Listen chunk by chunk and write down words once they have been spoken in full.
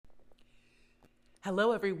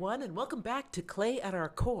Hello, everyone, and welcome back to Clay at Our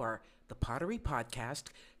Core, the Pottery Podcast,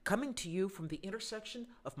 coming to you from the intersection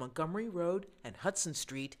of Montgomery Road and Hudson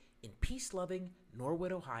Street in peace-loving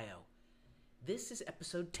Norwood, Ohio. This is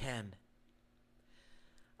episode 10.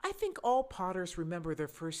 I think all potters remember their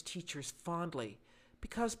first teachers fondly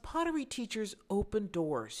because pottery teachers opened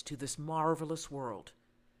doors to this marvelous world.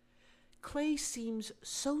 Clay seems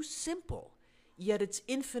so simple, yet its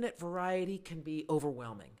infinite variety can be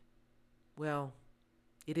overwhelming. Well,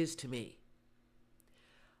 it is to me.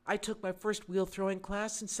 I took my first wheel throwing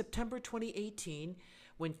class in September 2018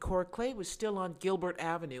 when core clay was still on Gilbert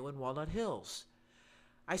Avenue in Walnut Hills.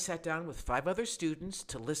 I sat down with 5 other students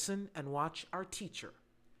to listen and watch our teacher,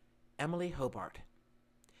 Emily Hobart.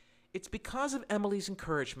 It's because of Emily's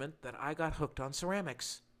encouragement that I got hooked on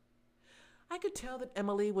ceramics. I could tell that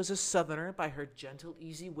Emily was a Southerner by her gentle,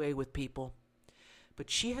 easy way with people,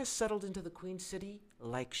 but she has settled into the Queen City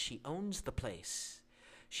like she owns the place.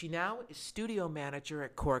 She now is studio manager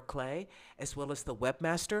at Core Clay, as well as the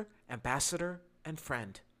webmaster, ambassador, and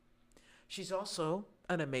friend. She's also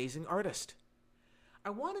an amazing artist. I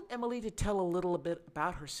wanted Emily to tell a little bit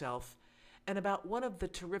about herself and about one of the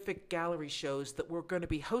terrific gallery shows that we're going to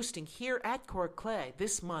be hosting here at Core Clay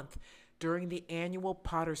this month during the annual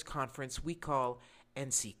Potters Conference we call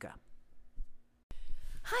NCECA.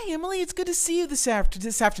 Hi, Emily. It's good to see you this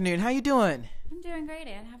afternoon. How you doing? I'm doing great,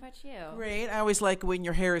 Ann. How about you? Great. I always like when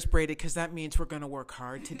your hair is braided because that means we're going to work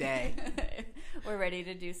hard today. We're ready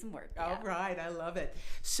to do some work. All right. I love it.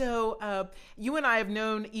 So you and I have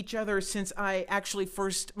known each other since I actually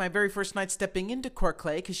my very first night stepping into Core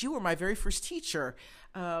Clay because you were my very first teacher.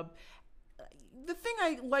 The thing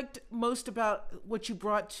I liked most about what you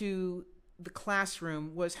brought to the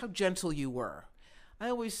classroom was how gentle you were. I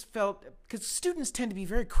always felt, because students tend to be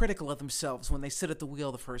very critical of themselves when they sit at the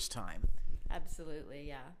wheel the first time. Absolutely,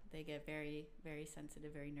 yeah. They get very, very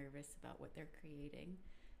sensitive, very nervous about what they're creating.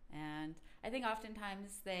 And I think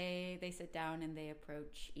oftentimes they sit down and they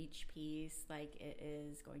approach each piece like it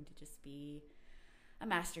is going to just be a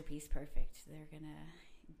masterpiece perfect. They're going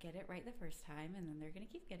to get it right the first time and then they're going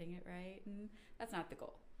to keep getting it right. And that's not the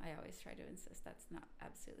goal. I always try to insist that's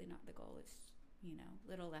absolutely not the goal. It's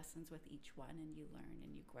little lessons with each one, and you learn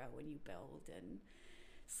and you grow and you build, and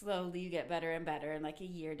slowly you get better and better, and like a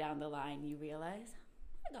year down the line you realize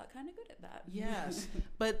I got kind of good at that. Yes.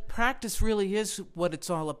 But practice really is what it's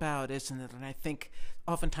all about, isn't it? And I think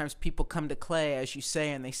oftentimes people come to clay, as you say,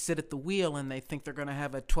 and they sit at the wheel and they think they're going to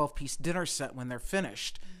have a 12-piece dinner set when they're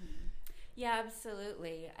finished. Yeah,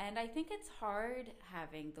 absolutely. And I think it's hard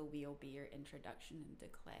having the wheel be your introduction into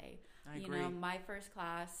clay. I agree. My first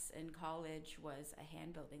class in college was a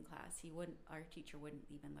hand building class. Our teacher wouldn't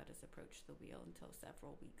even let us approach the wheel until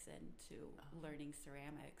several weeks into learning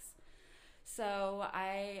ceramics. So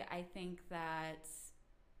I think that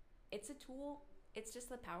it's a tool. It's just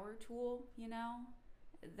a power tool,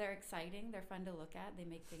 They're exciting. They're fun to look at. They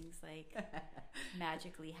make things like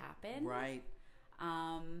magically happen. Right.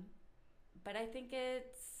 But I think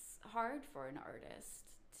it's hard for an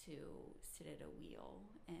artist to sit at a wheel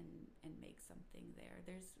and make something there.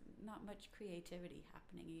 There's not much creativity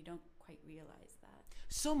happening, and you don't quite realize that.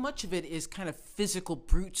 So much of it is kind of physical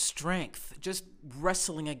brute strength, just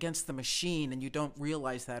wrestling against the machine, and you don't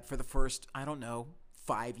realize that for the first,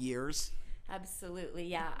 5 years. Absolutely,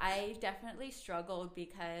 yeah. I definitely struggled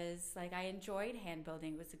because, I enjoyed hand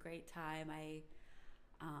building. It was a great time.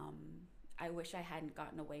 I wish I hadn't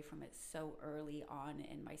gotten away from it so early on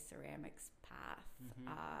in my ceramics path,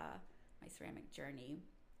 my ceramic journey,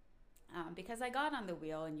 because I got on the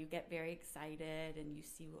wheel and you get very excited and you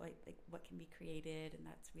see what can be created, and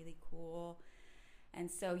that's really cool. And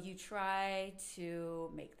so you try to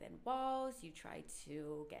make thin walls, you try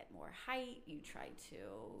to get more height, you try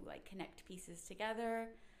to connect pieces together,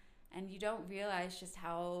 and you don't realize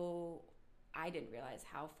I didn't realize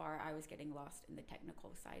how far I was getting lost in the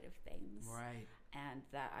technical side of things. Right. And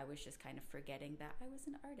that I was just kind of forgetting that I was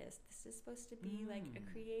an artist. This is supposed to be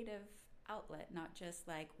a creative outlet, not just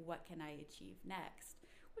what can I achieve next,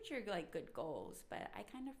 which are good goals. But I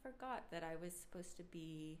kind of forgot that I was supposed to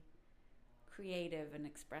be creative and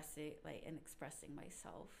expressing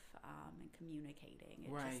myself and communicating.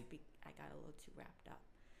 I got a little too wrapped up.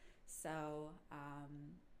 So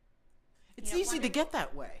it's easy to get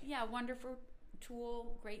that way. Yeah, wonderful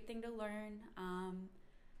tool, great thing to learn.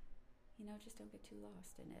 Just don't get too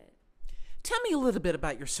lost in it. Tell me a little bit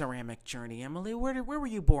about your ceramic journey, Emily. Where were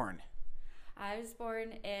you born? I was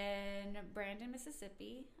born in Brandon,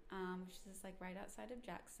 Mississippi, which is right outside of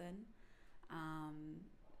Jackson.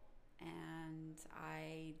 and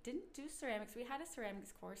I didn't do ceramics. We had a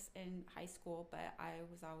ceramics course in high school, but I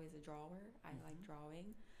was always a drawer. I like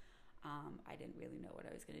drawing. I didn't really know what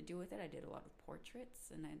I was going to do with it. I did a lot of portraits,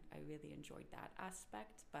 and I really enjoyed that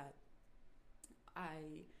aspect. But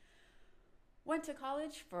I went to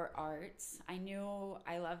college for arts. I knew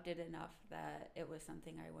I loved it enough that it was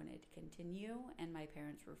something I wanted to continue, and my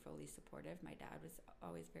parents were fully supportive. My dad was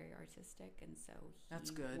always very artistic, and so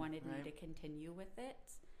he wanted me to continue with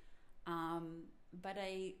it. But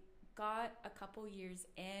I got a couple years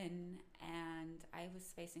in, and I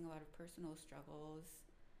was facing a lot of personal struggles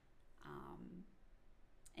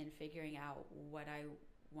in figuring out what I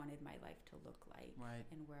wanted my life to look like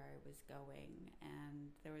and where I was going. And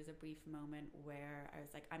there was a brief moment where I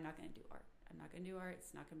was like, I'm not going to do art. I'm not going to do art.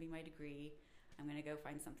 It's not going to be my degree. I'm going to go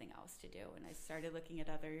find something else to do. And I started looking at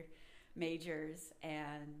other majors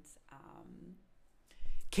and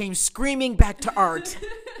came screaming back to art.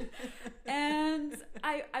 And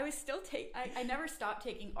I was still I never stopped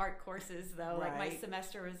taking art courses though. Right. Like my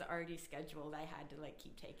semester was already scheduled. I had to like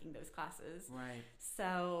keep taking those classes. Right.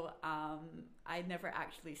 So I never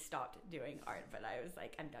actually stopped doing art, but I was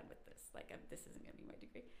like, I'm done with this. Like this isn't going to be my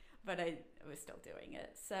degree. But I was still doing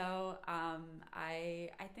it. So I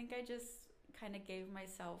think I just kind of gave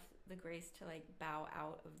myself the grace to like bow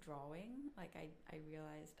out of drawing. Like I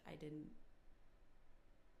realized I didn't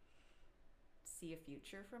see a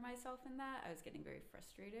future for myself in that. I was getting very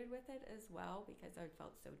frustrated with it as well because I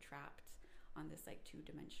felt so trapped on this like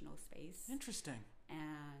two-dimensional space. Interesting.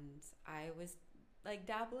 And I was like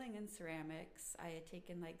dabbling in ceramics. I had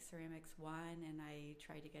taken like ceramics 1 and I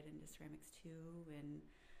tried to get into ceramics 2, and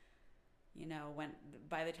you know,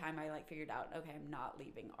 by the time I like figured out, okay, I'm not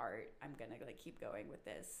leaving art. I'm going to like keep going with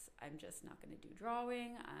this. I'm just not going to do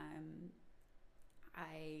drawing.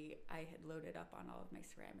 I had loaded up on all of my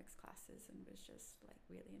ceramics classes and was just like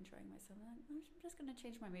really enjoying myself. I'm just going to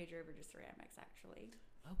change my major over to ceramics actually.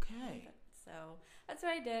 Okay. So that's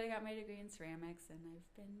what I did. I got my degree in ceramics and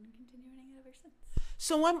I've been continuing it ever since.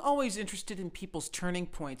 So I'm always interested in people's turning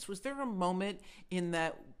points. Was there a moment in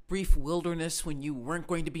that brief wilderness when you weren't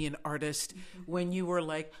going to be an artist, when you were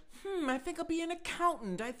like, I think I'll be an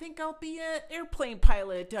accountant. I think I'll be an airplane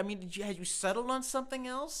pilot. I mean, had you settled on something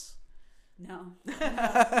else? No. I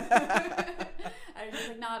was just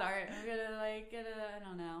like, not art. I'm gonna like I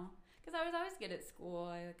don't know, because I was always good at school.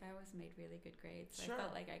 I always made really good grades. So Sure. I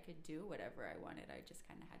felt like I could do whatever I wanted. I just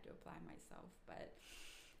kind of had to apply myself, but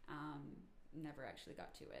never actually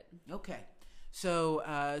got to it. Okay, so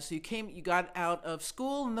you got out of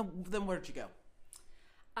school, and then where did you go?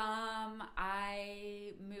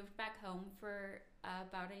 I moved back home for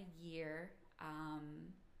about a year.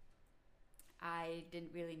 I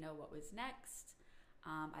didn't really know what was next.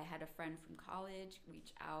 I had a friend from college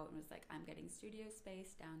reach out and was like, I'm getting studio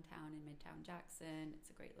space downtown in Midtown Jackson.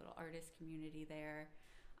 It's a great little artist community there.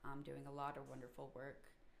 I'm doing a lot of wonderful work.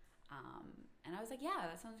 And I was like, yeah,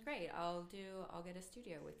 that sounds great. I'll get a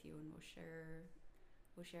studio with you and we'll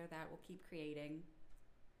share that. We'll keep creating.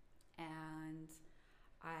 And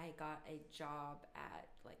I got a job at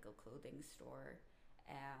like a clothing store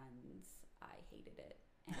and I hated it.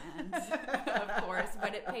 And of course,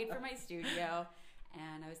 but it paid for my studio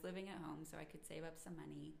and I was living at home so I could save up some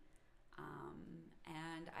money.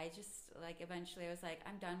 And I just like eventually I was like,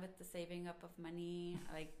 I'm done with the saving up of money.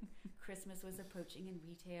 Like Christmas was approaching in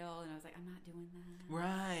retail and I was like, I'm not doing that.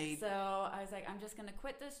 Right. So I was like, I'm just going to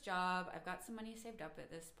quit this job. I've got some money saved up at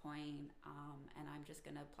this point, and I'm just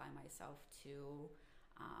going to apply myself to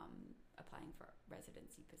applying for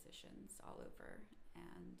residency positions all over.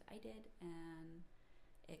 And I did, and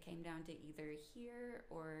it came down to either here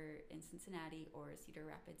or in Cincinnati or Cedar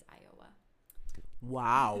Rapids, Iowa.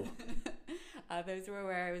 Wow. Those were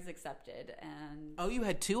where I was accepted. And oh, you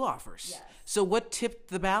had 2 offers. Yes. So what tipped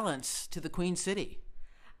the balance to the Queen City?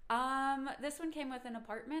 This one came with an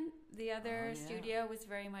apartment. The other studio was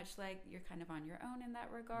very much like you're kind of on your own in that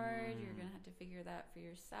regard. You're going to have to figure that for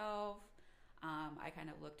yourself. I kind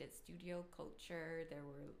of looked at studio culture. There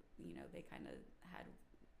were, they kind of had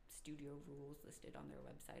studio rules listed on their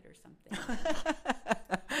website or something.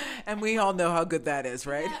 And we all know how good that is,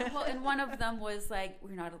 right? Yeah, well, and one of them was like,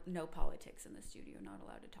 no politics in the studio, not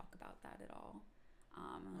allowed to talk about that at all.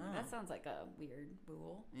 That sounds like a weird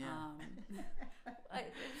rule. Yeah.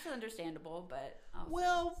 It's understandable, but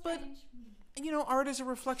strange. But art is a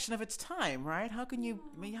reflection of its time, right? How can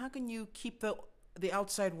you keep the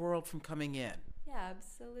outside world from coming in? Yeah,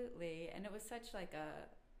 absolutely. And it was such like a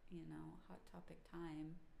hot topic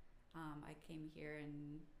time. I came here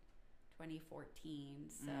in 2014,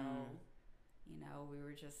 so we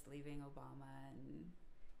were just leaving Obama, and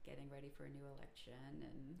getting ready for a new election,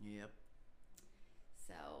 and Yep.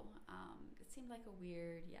 so it seemed like a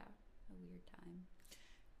weird time.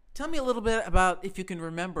 Tell me a little bit about, if you can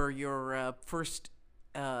remember, your first,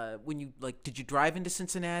 when you, did you drive into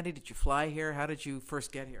Cincinnati? Did you fly here? How did you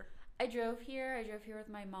first get here? I drove here with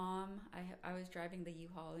my mom. I was driving the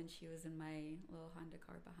U-Haul, and she was in my little Honda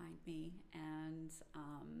car behind me, and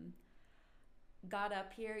got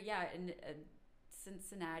up here. Yeah, and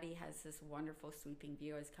Cincinnati has this wonderful sweeping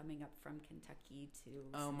view. I was coming up from Kentucky to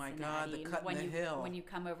Oh my Cincinnati, God, the cut in the hill. When you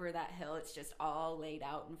come over that hill, it's just all laid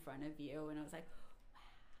out in front of you, and I was like,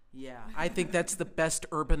 Yeah, I think that's the best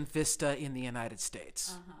urban vista in the United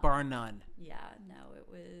States, bar none. yeah, no, it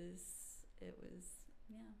was,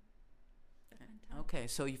 yeah. A fun time. Okay,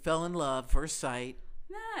 so you fell in love, first sight.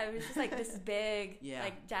 No, it was just like this big, Yeah.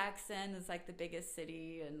 like Jackson is like the biggest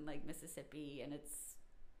city in like Mississippi, and it's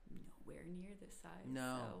nowhere near this size.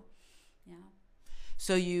 No. So, yeah.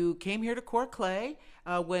 So you came here to Core Clay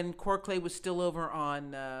when Core Clay was still over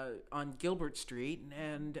on Gilbert Street,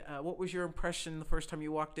 and what was your impression the first time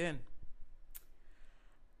you walked in?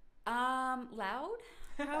 Loud,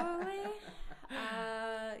 probably.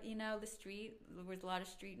 The street, there was a lot of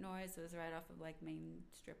street noise. It was right off of like Main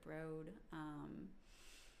Strip Road.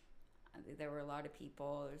 There were a lot of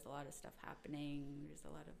people. There's a lot of stuff happening. There's a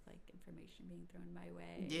lot of like information being thrown my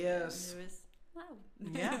way. Yes. And it was loud.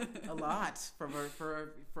 Yeah, a lot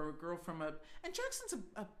for a girl from and Jackson's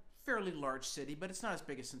a fairly large city, but it's not as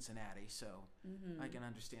big as Cincinnati, so I can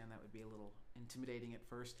understand that would be a little intimidating at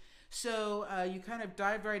first. So you kind of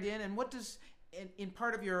dived right in, and what does in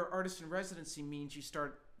part of your artist in residency means you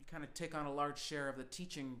kind of take on a large share of the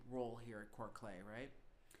teaching role here at Core Clay, right?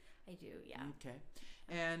 I do, yeah. Okay.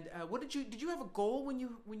 And what did you have a goal when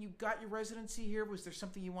you got your residency here? Was there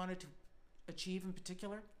something you wanted to achieve in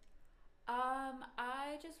particular?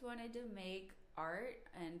 I just wanted to make art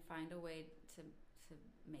and find a way to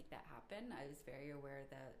make that happen. I was very aware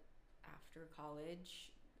that after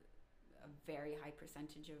college, a very high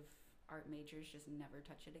percentage of art majors just never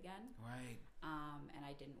touch it again. Right. And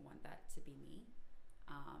I didn't want that to be me.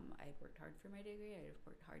 I had worked hard for my degree. I had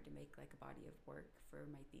worked hard to make like a body of work for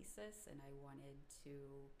my thesis, and I wanted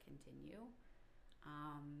to continue.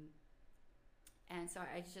 And so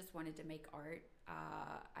I just wanted to make art.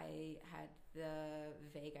 I had the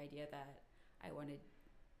vague idea that I wanted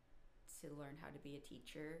to learn how to be a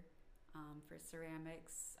teacher for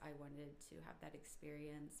ceramics. I wanted to have that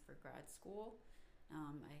experience for grad school.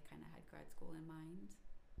 I kind of had grad school in mind,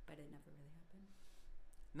 but it never really happened.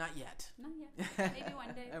 Not yet. Not yet. Maybe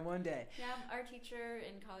one day. And one day. Yeah, our teacher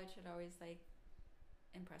in college had always like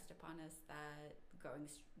impressed upon us that going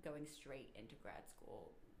straight into grad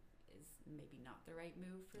school is maybe not the right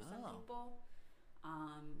move for some people.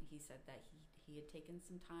 He said that he had taken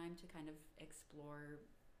some time to kind of explore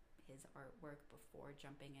his artwork before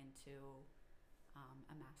jumping into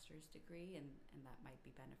a master's degree, and that might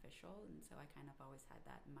be beneficial. And so I kind of always had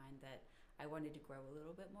that in mind, that I wanted to grow a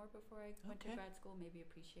little bit more before I went to grad school, maybe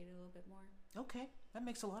appreciate it a little bit more. Okay, that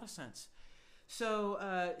makes a lot of sense. So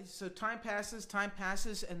time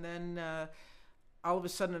passes, and then all of a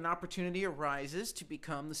sudden an opportunity arises to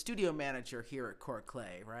become the studio manager here at Core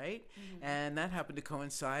Clay, right? Mm-hmm. And that happened to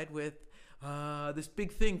coincide with this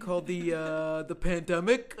big thing called the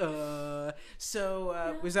pandemic. Was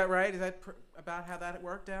that right? Is that about how that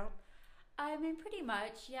worked out? I mean, pretty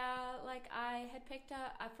much, yeah. Like, I had picked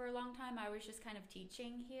up, for a long time, I was just kind of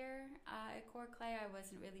teaching here at Core Clay. I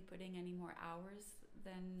wasn't really putting any more hours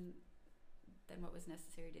than what was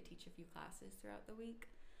necessary to teach a few classes throughout the week.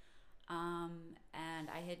 And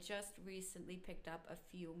I had just recently picked up a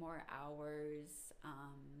few more hours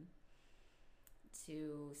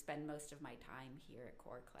to spend most of my time here at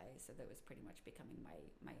Core Clay. So that was pretty much becoming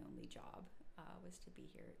my only job, was to be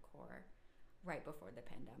here at Core right before the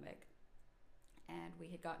pandemic. And we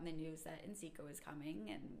had gotten the news that NCECA was coming,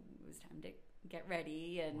 and it was time to get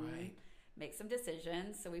ready and make some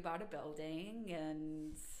decisions. So we bought a building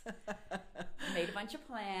and made a bunch of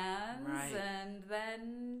plans, and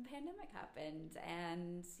then pandemic happened.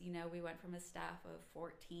 And, we went from a staff of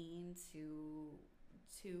 14 to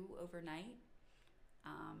 2 overnight.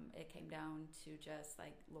 It came down to just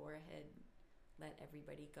like Laura had let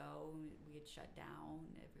everybody go. We had shut down.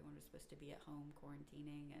 Everyone was supposed to be at home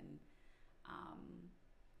quarantining, and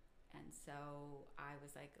so I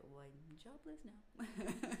was like, well, I'm jobless now.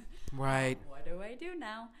 Right. What do I do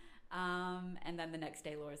now? And then the next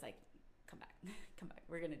day, Laura's like, come back.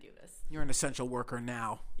 We're going to do this. You're an essential worker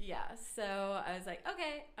now. Yeah. So I was like,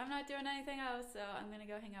 okay, I'm not doing anything else. So I'm going to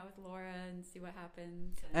go hang out with Laura and see what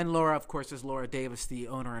happens. And Laura, of course, is Laura Davis, the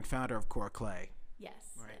owner and founder of Core Clay.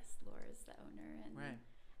 Yes. Yes. Laura's the owner.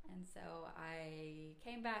 so I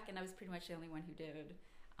came back, and I was pretty much the only one who did.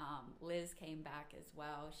 Liz came back as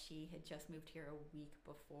well. She had just moved here a week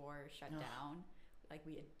before shutdown. Like,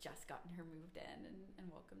 we had just gotten her moved in and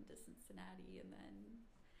welcomed to Cincinnati, and then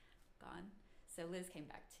gone. So Liz came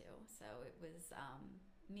back too. So it was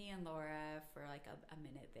me and Laura for like a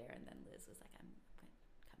minute there, and then Liz was like, I'm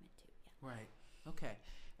coming too. Yeah. Right. Okay.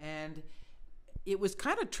 And it was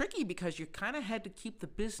kind of tricky because you kind of had to keep the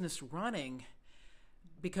business running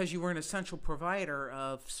because you were an essential provider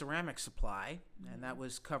of ceramic supply, and that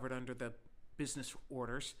was covered under the business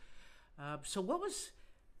orders. So what was,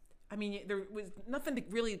 I mean, there was nothing to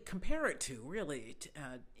really compare it to, really,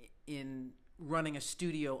 in running a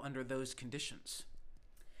studio under those conditions.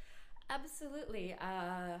 Absolutely.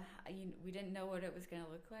 We didn't know what it was going to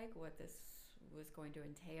look like, what this was going to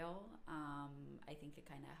entail. I think it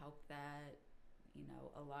kind of helped that,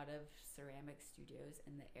 a lot of ceramic studios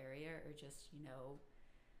in the area are just,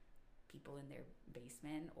 people in their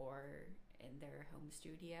basement or in their home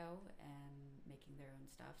studio and making their own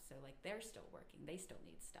stuff. So like, they're still working, they still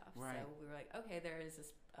need stuff. Right. So we were like, okay, there is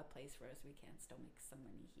a place for us. We can still make some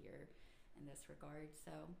money here in this regard.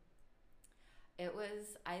 So it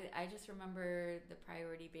was, I just remember the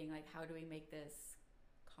priority being like, how do we make this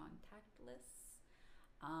contactless?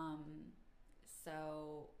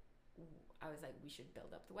 So I was like, we should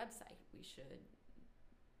build up the website. We should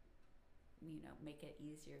make it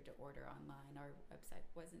easier to order online. Our website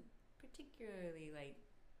wasn't particularly like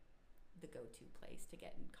the go-to place to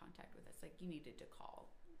get in contact with us. Like, you needed to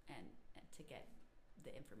call and to get the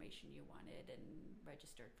information you wanted and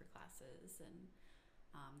registered for classes, and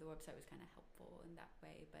the website was kind of helpful in that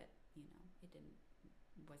way, but wasn't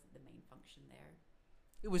the main function there.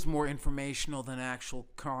 It was more informational than actual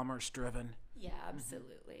commerce driven. Yeah,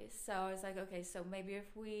 absolutely. So I was like, okay, so maybe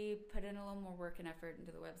if we put in a little more work and effort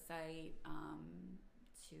into the website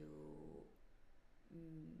to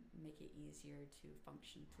make it easier to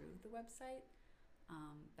function through the website,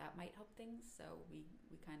 that might help things. So we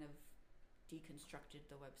kind of deconstructed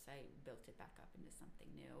the website, built it back up into something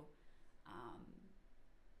new.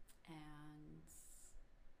 And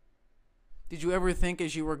did you ever think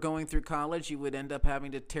as you were going through college you would end up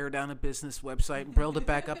having to tear down a business website and build it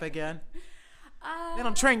back up again? They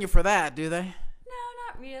don't train you for that, do they? No,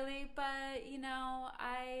 not really. But,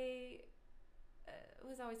 I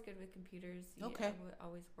was always good with computers. Okay. I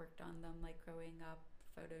always worked on them, like growing up,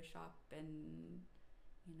 Photoshop, and,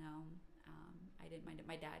 I didn't mind it.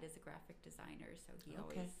 My dad is a graphic designer, so he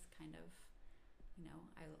always kind of,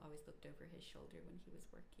 I always looked over his shoulder when he was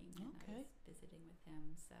working, and I was visiting with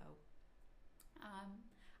him. So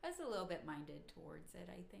I was a little bit minded towards it,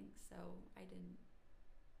 I think. So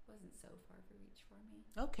wasn't so far of a reach for me.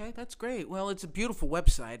 Okay, that's great. Well, it's a beautiful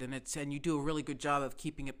website, and you do a really good job of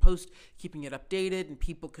keeping it updated, and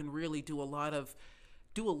people can really do a lot of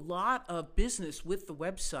business with the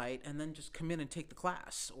website, and then just come in and take the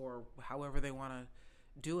class or however they want to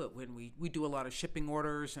do it. When we do a lot of shipping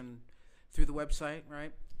orders and through the website,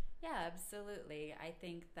 right? Yeah, absolutely. I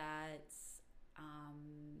think that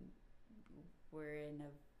we're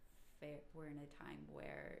in a time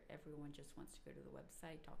where everyone just wants to go to the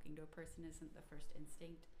website. Talking to a person isn't the first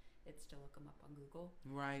instinct. It's to look them up on Google.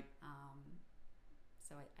 Right.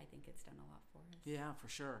 So I think it's done a lot for us. Yeah, for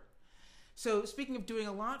sure. So speaking of doing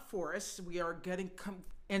a lot for us, we are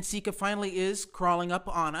NCECA finally is crawling up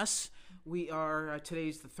on us. We are,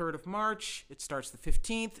 today's the 3rd of March. It starts the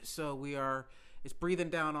 15th. So it's breathing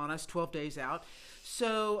down on us 12 days out.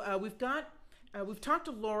 So we've talked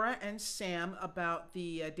to Laura and Sam about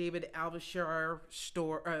the David Alveshar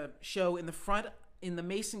show in the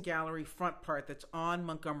Mason Gallery front part that's on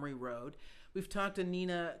Montgomery Road. We've talked to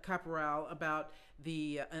Nina Caporal about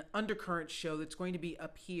the Undercurrent show that's going to be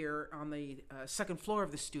up here on the second floor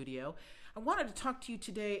of the studio. I wanted to talk to you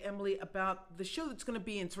today, Emily, about the show that's going to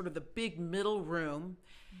be in sort of the big middle room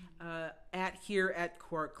here at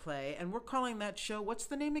Court Clay. And we're calling that show, what's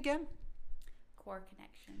the name again? Core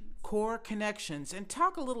Connections. Core Connections. And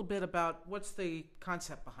talk a little bit about what's the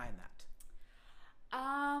concept behind that.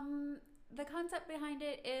 The concept behind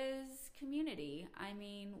it is community. I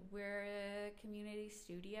mean, we're a community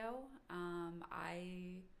studio.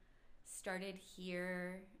 I started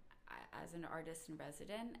here as an artist in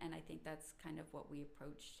resident, and I think that's kind of what we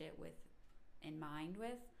approached it with in mind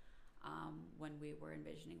with when we were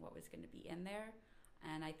envisioning what was going to be in there.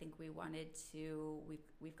 And I think we wanted to,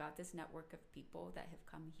 we've got this network of people that have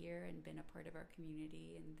come here and been a part of our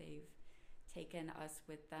community, and they've taken us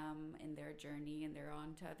with them in their journey, and they're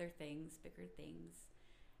on to other things, bigger things.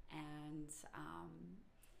 And,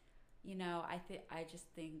 I just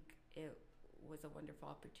think was a wonderful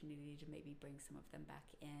opportunity to maybe bring some of them back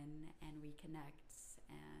in and reconnect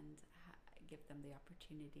and give them the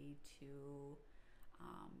opportunity to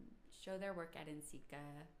show their work at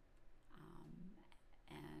NCECA,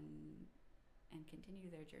 and continue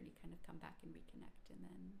their journey, kind of come back and reconnect and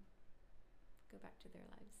then go back to their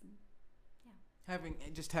lives. And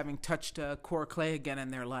having touched core clay again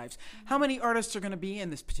in their lives. Mm-hmm. How many artists are going to be in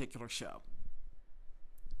this particular show?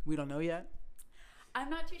 We don't know yet. I'm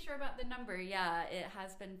not too sure about the number. Yeah, it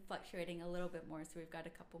has been fluctuating a little bit more, so we've got a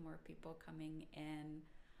couple more people coming in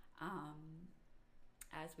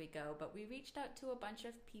as we go. But we reached out to a bunch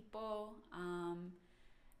of people,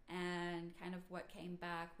 and kind of what came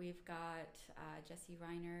back. We've got Jesse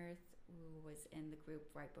Reiner, who was in the group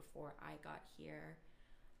right before I got here.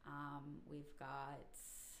 We've got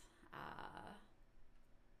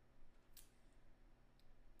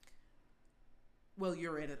well,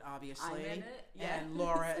 you're in it, obviously. I'm in it, yeah. And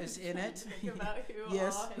Laura is in it. Think about who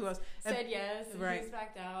else said yes, and who's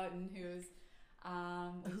backed out, and who's.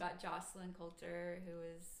 We've got Jocelyn Coulter, who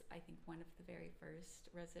is, I think, one of the very first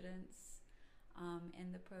residents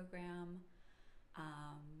in the program.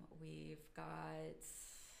 We've got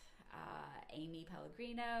Amy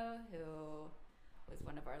Pellegrino, who was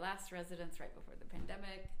one of our last residents right before the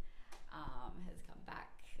pandemic, has come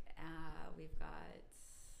back. We've got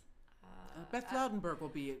Beth Laudenberg will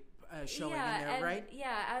be showing in there, right?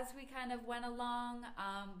 Yeah, as we kind of went along,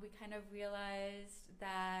 we kind of realized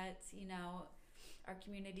that, our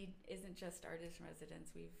community isn't just artists and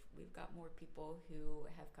residents. We've got more people who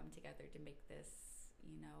have come together to make this,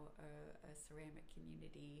 a ceramic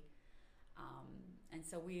community. And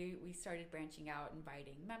so we started branching out,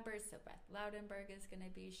 inviting members. So Beth Laudenberg is going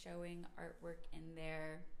to be showing artwork in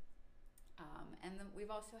there. And then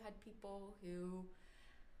we've also had people who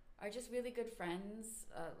are just really good friends,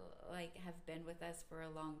 have been with us for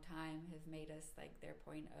a long time, have made us their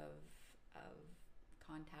point of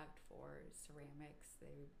contact for ceramics.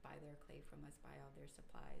 They buy their clay from us, buy all their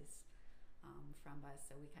supplies from us.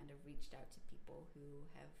 So we kind of reached out to people who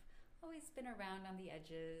have always been around on the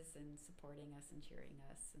edges and supporting us and cheering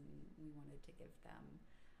us, and we wanted to give them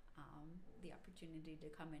the opportunity to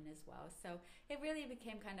come in as well. So it really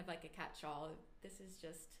became kind of like a catch-all. This is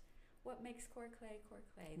just what makes core clay core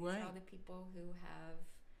clay. These are all the people who have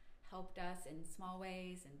helped us in small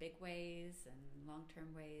ways and big ways and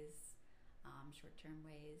long-term ways, short-term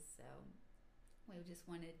ways. So we just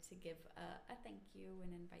wanted to give a thank you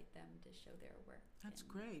and invite them to show their work. That's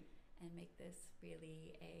great. And make this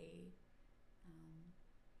really a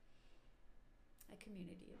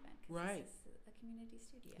community event. Right. This is a community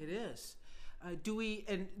studio. It is. Do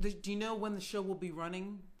you know when the show will be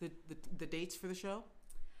running? The dates for the show?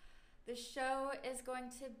 The show is going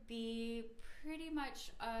to be pretty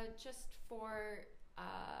much just for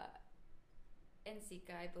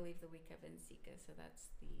NCECA, I believe the week of NCECA, so that's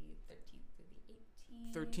the 13th through the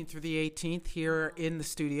 18th. 13th through the 18th here in the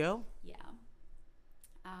studio. Yeah.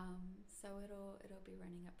 So it'll be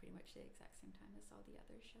running up pretty much the exact same time as all the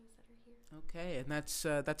other shows that are here. Okay, and that's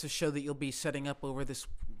a show that you'll be setting up over this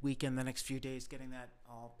weekend, the next few days, getting that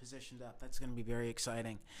all positioned up. That's going to be very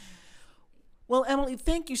exciting. Well, Emily,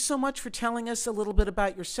 thank you so much for telling us a little bit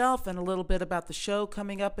about yourself and a little bit about the show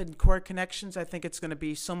coming up in Core Connections. I think it's going to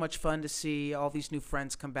be so much fun to see all these new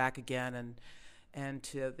friends come back again, and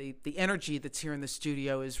the energy that's here in the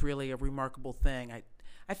studio is really a remarkable thing.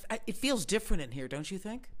 It feels different in here, don't you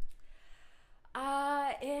think?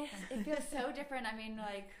 It feels so different. I mean,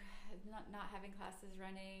 not having classes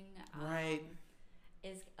running. Right.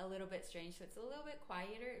 Is a little bit strange, so it's a little bit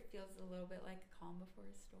quieter. It feels a little bit like a calm before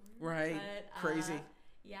a storm. Right, but, crazy.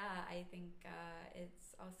 Yeah, I think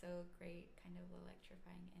it's also great kind of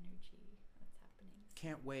electrifying energy that's happening. So.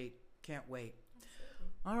 Can't wait. Absolutely.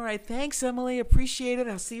 All right, thanks, Emily. Appreciate it.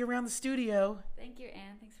 I'll see you around the studio. Thank you,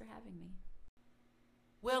 Anne. Thanks for having me.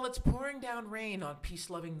 Well, it's pouring down rain on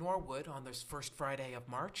peace-loving Norwood on this first Friday of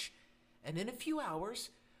March, and in a few hours,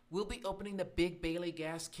 we'll be opening the Big Bailey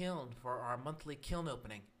Gas Kiln for our monthly kiln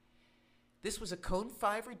opening. This was a Code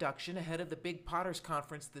 5 reduction ahead of the Big Potters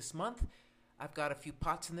Conference this month. I've got a few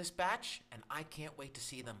pots in this batch, and I can't wait to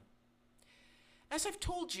see them. As I've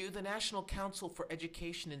told you, the National Council for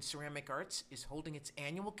Education in Ceramic Arts is holding its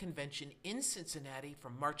annual convention in Cincinnati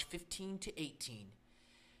from March 15 to 18.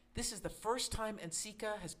 This is the first time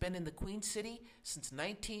NCECA has been in the Queen City since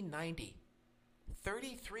 1990.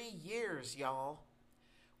 33 years, y'all.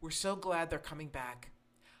 We're so glad they're coming back.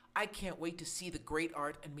 I can't wait to see the great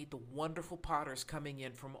art and meet the wonderful potters coming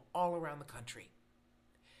in from all around the country.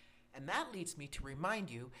 And that leads me to remind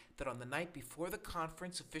you that on the night before the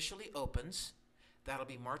conference officially opens, that'll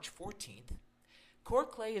be March 14th, Core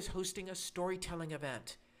Clay is hosting a storytelling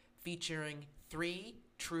event featuring 3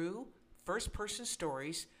 true first-person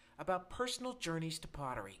stories about personal journeys to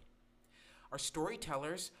pottery. Our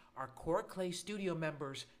storytellers are Core Clay studio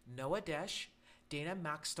members Noah Desch, Dana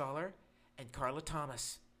Maxtaller, and Carla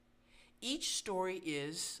Thomas. Each story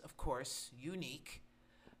is, of course, unique,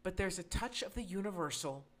 but there's a touch of the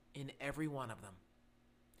universal in every one of them.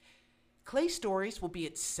 Clay Stories will be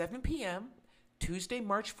at 7 p.m. Tuesday,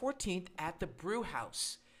 March 14th at the Brew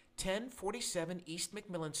House, 1047 East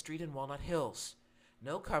McMillan Street in Walnut Hills.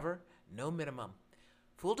 No cover, no minimum.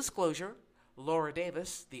 Full disclosure, Laura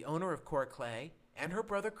Davis, the owner of Core Clay, and her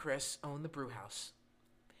brother Chris own the brew house.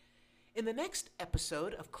 In the next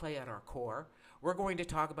episode of Clay at Our Core, we're going to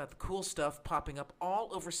talk about the cool stuff popping up all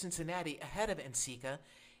over Cincinnati ahead of NCECA,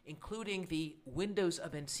 including the Windows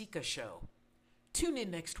of NCECA show. Tune in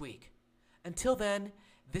next week. Until then,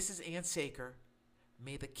 this is Ann Saker.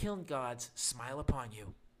 May the kiln gods smile upon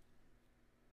you.